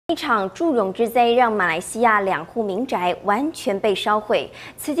一场祝融之灾让马来西亚2户民宅完全被烧毁，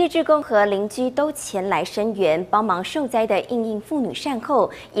慈济志工和邻居都前来声援，帮忙受灾的印裔妇女善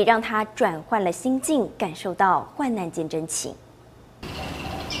后，也让她转换了心境，感受到患难见真情。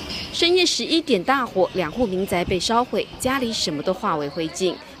深夜11点大火，2户民宅被烧毁，家里什么都化为灰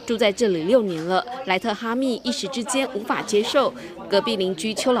烬。住在这里6年了，莱特哈蜜一时之间无法接受。隔壁邻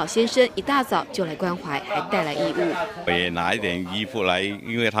居丘老先生一大早就来关怀，还带来衣物。我也拿一点衣服来，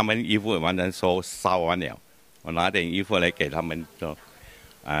因为他们衣服完全烧完了，我拿点衣服来给他们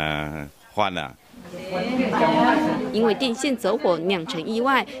换了。因为电线走火酿成意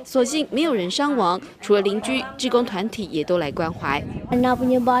外，所幸没有人伤亡。除了邻居，志工团体也都来关怀。Anak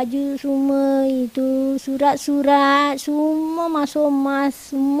punya baju semua itu surat-surat, semua masuk emas,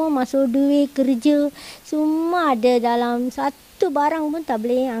 semua masuk duit kerja, semua ada dalam satu barang pun tak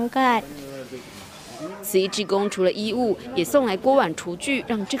boleh angkat。慈济志工除了衣物，也送来锅碗厨具，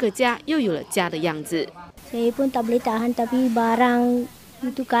让这个家又有了家的样子。Saya pun tak boleh tahan, tapi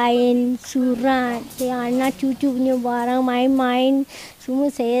barang。Itu kain, surat, saya anak cucu punya barang main-main,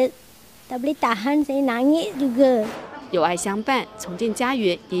 semua saya tak boleh tahan, saya nangis juga。有爱相伴，重建家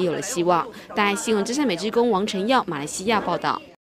园也有了希望。大爱新闻真善美志工王晨耀，马来西亚报道。